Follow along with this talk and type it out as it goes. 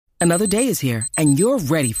Another day is here, and you're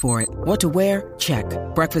ready for it. What to wear? Check.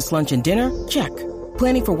 Breakfast, lunch, and dinner? Check.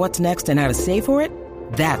 Planning for what's next and how to save for it?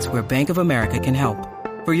 That's where Bank of America can help.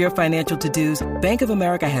 For your financial to-dos, Bank of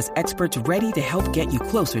America has experts ready to help get you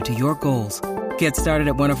closer to your goals. Get started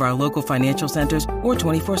at one of our local financial centers or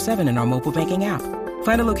 24/7 in our mobile banking app.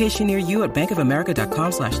 Find a location near you at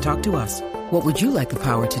bankofamerica.com/talktous. What would you like the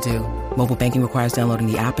power to do? Mobile banking requires downloading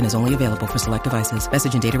the app and is only available for select devices.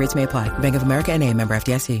 Message and data rates may apply. Bank of America NA, member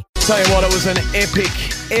FDIC. Tell you what, it was an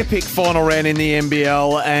epic final round in the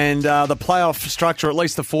NBL, and the playoff structure, at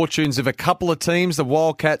least the fortunes of a couple of teams, the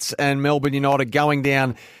Wildcats and Melbourne United, going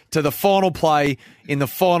down to the final play in the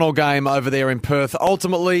final game over there in Perth.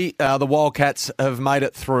 Ultimately, the Wildcats have made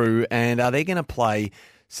it through, and they're going to play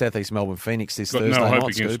Southeast Melbourne Phoenix this Thursday no hope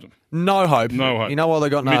night. against them. No hope. No hope. You know why they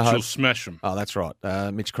got no hope? Mitch will smash them. Oh, that's right.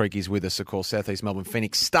 Mitch Creaky's with us, of course, Southeast Melbourne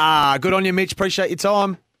Phoenix star. Good on you, Mitch. Appreciate your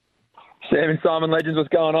time. Sam and Simon Legends, what's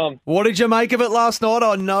going on? What did you make of it last night?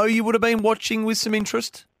 I know you would have been watching with some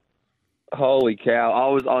interest. Holy cow.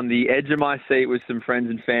 I was on the edge of my seat with some friends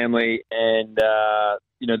and family, and,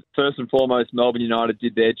 first and foremost, Melbourne United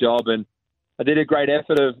did their job, and I did a great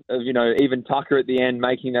effort of even Tucker at the end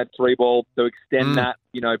making that 3-ball to extend that,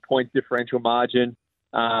 point differential margin.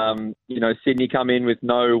 Sydney come in with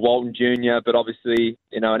no Walton Jr., but obviously,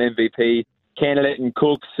 an MVP candidate in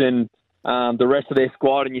Cooks and the rest of their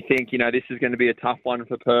squad, and you think, this is going to be a tough one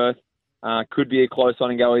for Perth. Could be a close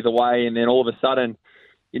one and go either way, and then all of a sudden,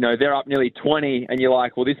 they're up nearly 20, and you're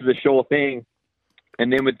like, well, this is a sure thing.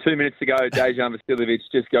 And then with 2 minutes to go, Dejan Vasiljevic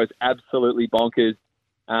just goes absolutely bonkers,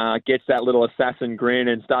 gets that little assassin grin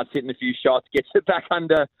and starts hitting a few shots, gets it back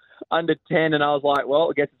under 10, and I was like,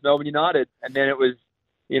 well, I guess it's Melbourne United. And then it was,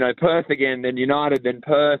 Perth again, then United, then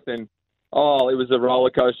Perth, and it was a roller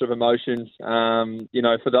coaster of emotions,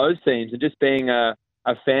 for those teams. And just being a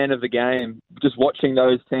fan of the game, just watching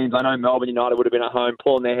those teams. I know Melbourne United would have been at home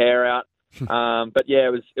pulling their hair out. But yeah,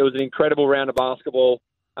 it was an incredible round of basketball.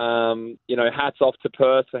 Hats off to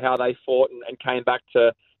Perth for how they fought and came back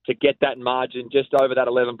to get that margin just over that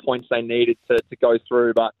 11 points they needed to go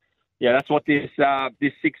through. But yeah, that's what this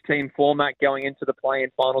 6-team format going into the play-in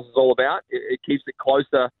finals is all about. It keeps it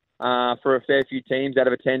closer for a fair few teams out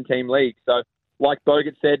of a 10-team league. So like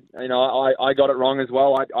Bogut said, I got it wrong as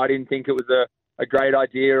well. I didn't think it was a great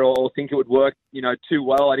idea or think it would work, too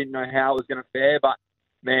well. I didn't know how it was going to fare, but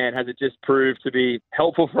man, has it just proved to be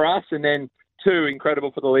helpful for us, and then two,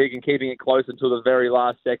 incredible for the league and keeping it close until the very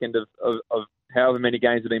last second of however many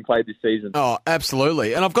games have been played this season. Oh,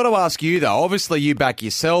 absolutely. And I've got to ask you, though, obviously you back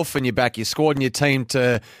yourself and you back your squad and your team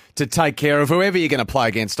to take care of whoever you're going to play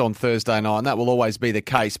against on Thursday night, and that will always be the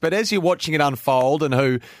case. But as you're watching it unfold and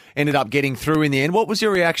who ended up getting through in the end, what was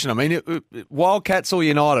your reaction? I mean, Wildcats or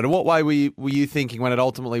United? What way were you thinking when it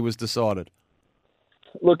ultimately was decided?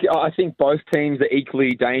 Look, I think both teams are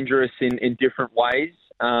equally dangerous in different ways.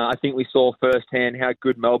 I think we saw firsthand how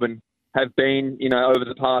good Melbourne have been, over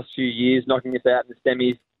the past few years, knocking us out in the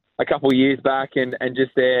semis a couple of years back, and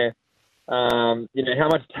just their, how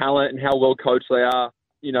much talent and how well coached they are,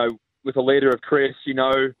 with a leader of Chris,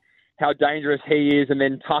 how dangerous he is, and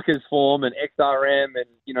then Tucker's form and XRM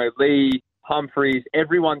and, Lee, Humphreys,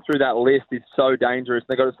 everyone through that list is so dangerous.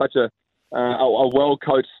 They've got such a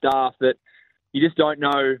well-coached staff that you just don't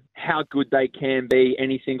know how good they can be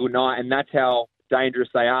any single night, and that's how dangerous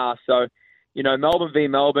they are. So, Melbourne v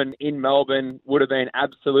Melbourne in Melbourne would have been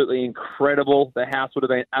absolutely incredible. The house would have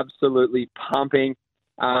been absolutely pumping.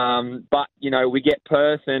 But, we get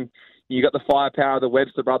Perth, and you got the firepower of the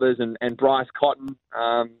Webster brothers and Bryce Cotton,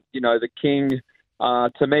 the king.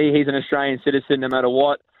 To me, he's an Australian citizen no matter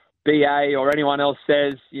what BA or anyone else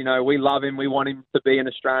says. We love him. We want him to be an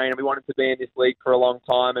Australian. We want him to be in this league for a long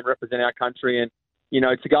time and represent our country. And,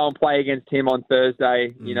 to go and play against him on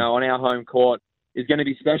Thursday, on our home court is going to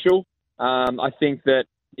be special. I think that,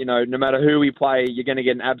 no matter who we play, you're going to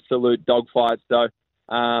get an absolute dogfight. So,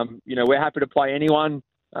 we're happy to play anyone,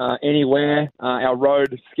 anywhere. Our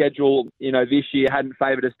road schedule, this year hadn't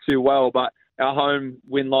favoured us too well, but our home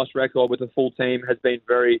win-loss record with a full team has been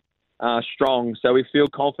very strong. So we feel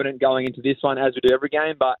confident going into this one, as we do every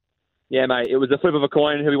game. But, yeah, mate, it was a flip of a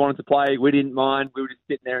coin who we wanted to play. We didn't mind. We were just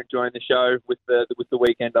sitting there enjoying the show with the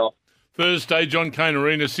weekend off. Thursday, John Cain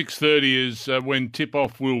Arena, 6:30 is when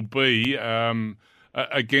tip-off will be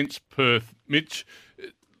against Perth. Mitch,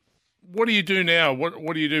 what do you do now?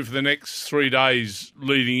 What do you do for the next 3 days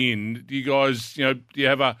leading in? Do you guys, do you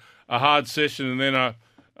have a hard session and then a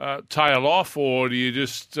tail off, or do you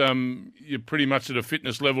just you're pretty much at a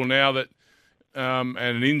fitness level now that and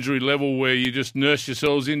an injury level where you just nurse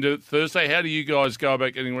yourselves into Thursday? How do you guys go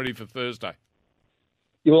about getting ready for Thursday?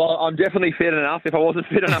 Well, I'm definitely fit enough. If I wasn't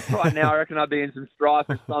fit enough right now, I reckon I'd be in some strife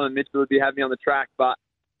and Simon Mitchell would be having me on the track. But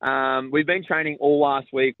we've been training all last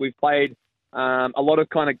week. We've played a lot of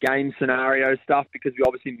kind of game scenario stuff because we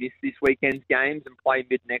obviously missed this weekend's games and play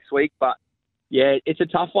mid next week. But, yeah, it's a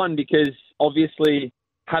tough one because obviously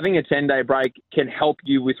having a 10-day break can help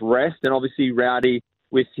you with rest. And obviously Rowdy,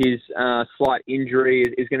 with his slight injury,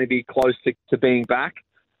 is going to be close to being back.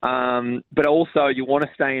 But also you want to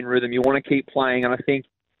stay in rhythm. You want to keep playing. And I think,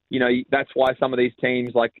 that's why some of these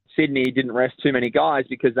teams like Sydney didn't rest too many guys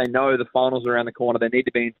because they know the finals are around the corner. They need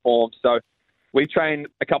to be informed. So we've trained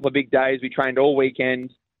a couple of big days. We trained all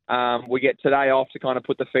weekend. We get today off to kind of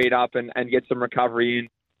put the feet up and get some recovery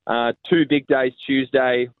in. 2 big days,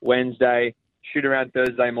 Tuesday, Wednesday, shoot around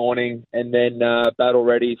Thursday morning, and then battle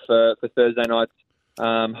ready for Thursday night's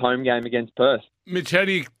home game against Perth. Mitch, how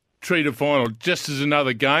do you treat a final? Just as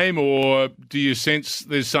another game, or do you sense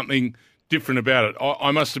there's something different about it?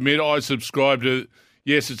 I must admit, I subscribe to,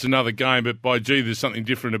 yes, it's another game, but by gee, there's something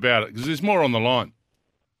different about it because there's more on the line.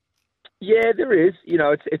 Yeah, there is.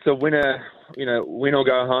 It's a winner, win or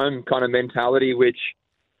go home kind of mentality, which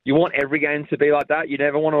you want every game to be like that. You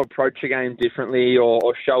never want to approach a game differently or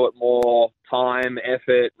show it more time,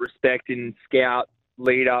 effort, respect in scout,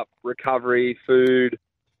 lead up, recovery, food,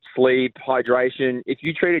 sleep, hydration. If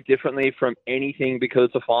you treat it differently from anything because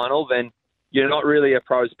it's a final, then you're not really a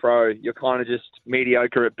pro's pro. You're kind of just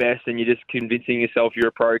mediocre at best, and you're just convincing yourself you're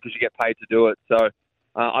a pro because you get paid to do it. So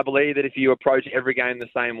I believe that if you approach every game the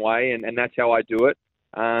same way, and that's how I do it,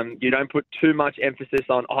 you don't put too much emphasis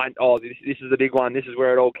on, this is the big one, this is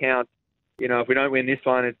where it all counts. If we don't win this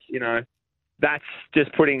one, it's, that's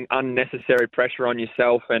just putting unnecessary pressure on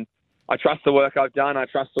yourself. And I trust the work I've done. I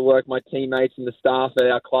trust the work my teammates and the staff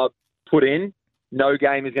at our club put in. No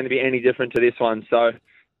game is going to be any different to this one. So,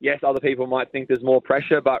 yes, other people might think there's more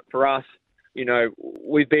pressure, but for us,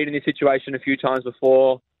 we've been in this situation a few times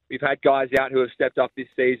before. We've had guys out who have stepped up this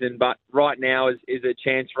season, but right now is a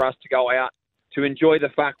chance for us to go out to enjoy the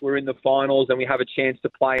fact we're in the finals and we have a chance to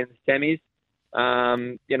play in the semis.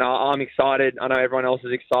 I'm excited. I know everyone else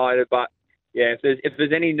is excited, but yeah, if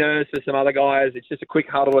there's any nerves for some other guys, it's just a quick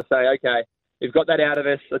huddle to say, okay, we've got that out of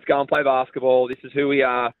us. Let's go and play basketball. This is who we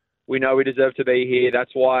are. We know we deserve to be here.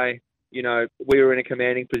 That's why, we were in a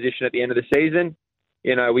commanding position at the end of the season.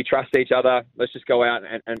 We trust each other. Let's just go out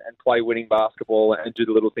and play winning basketball and do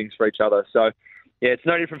the little things for each other. So, yeah, it's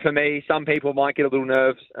no different for me. Some people might get a little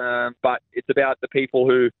nerves, but it's about the people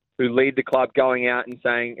who lead the club going out and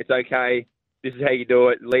saying, it's okay, this is how you do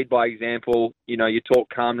it, lead by example. You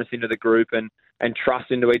talk calmness into the group and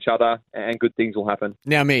trust into each other, and good things will happen.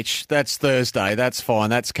 Now, Mitch, that's Thursday. That's fine.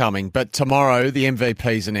 That's coming. But tomorrow, the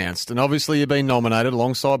MVP's announced. And obviously, you've been nominated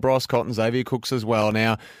alongside Bryce Cotton, Xavier Cooks as well.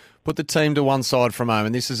 Now, put the team to one side for a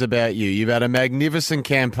moment. This is about you. You've had a magnificent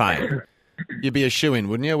campaign. You'd be a shoo-in,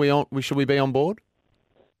 wouldn't you? Should we be on board?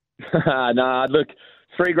 Nah, look,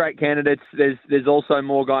 3 great candidates. There's also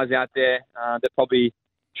more guys out there that probably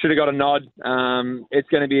should have got a nod. It's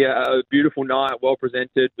going to be a beautiful night, well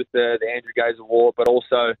presented with the Andrew Gaze Award, but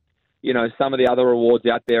also, some of the other awards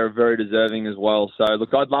out there are very deserving as well. So,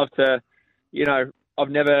 look, I'd love to, I've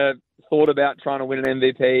never thought about trying to win an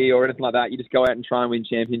MVP or anything like that. You just go out and try and win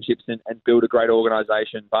championships and build a great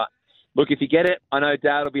organisation. But, look, if you get it, I know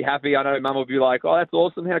Dad will be happy. I know Mum will be like, oh, that's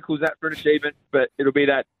awesome. How cool is that for an achievement? But it'll be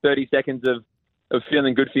that 30 seconds of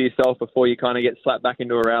feeling good for yourself before you kind of get slapped back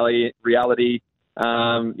into a reality,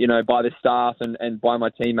 by the staff and by my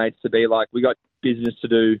teammates to be like, we got business to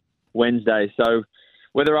do Wednesday. So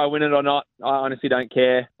whether I win it or not, I honestly don't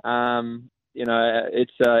care.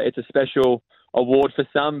 It's a special award for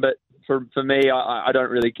some, but for me, I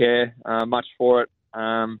don't really care much for it.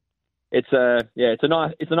 It's a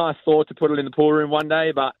nice thought to put it in the pool room one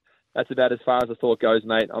day, but that's about as far as the thought goes,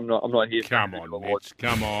 mate. I'm not here. Come on, Mitch.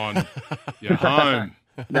 Come on. You're home.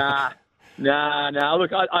 Nah.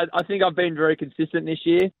 Look, I think I've been very consistent this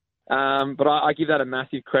year, but I give that a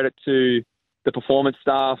massive credit to the performance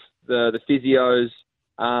staff, the physios,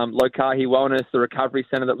 Lokahi Wellness, the recovery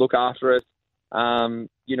centre that look after us,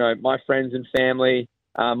 my friends and family,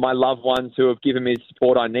 my loved ones who have given me the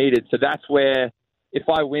support I needed. So that's where, if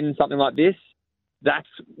I win something like this, that's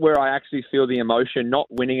where I actually feel the emotion, not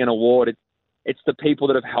winning an award. It's the people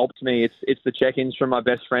that have helped me. It's the check-ins from my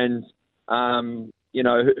best friends,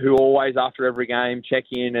 who always after every game check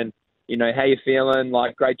in and, how you feeling?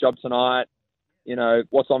 Like, great job tonight.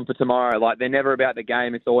 What's on for tomorrow? Like, they're never about the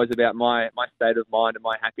game. It's always about my state of mind and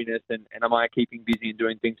my happiness and am I keeping busy and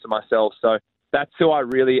doing things for myself. So that's who I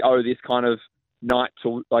really owe this kind of night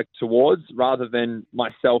towards, rather than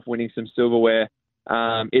myself winning some silverware.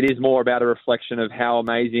 It is more about a reflection of how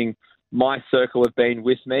amazing my circle have been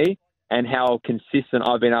with me and how consistent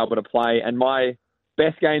I've been able to play. And my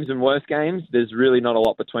best games and worst games, there's really not a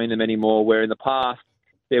lot between them anymore, where in the past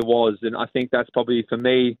there was. And I think that's probably, for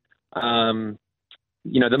me,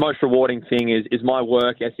 the most rewarding thing is my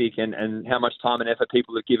work ethic and how much time and effort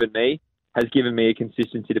people have given me has given me a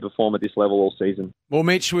consistency to perform at this level all season. Well,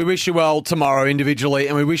 Mitch, we wish you well tomorrow individually,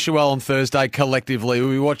 and we wish you well on Thursday collectively.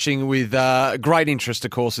 We'll be watching with great interest,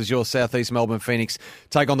 of course, as your South East Melbourne Phoenix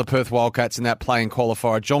take on the Perth Wildcats in that play-in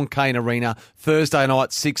qualifier. John Cain Arena, Thursday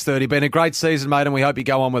night, 6:30. Been a great season, mate, and we hope you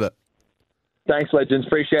go on with it. Thanks, legends.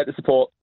 Appreciate the support.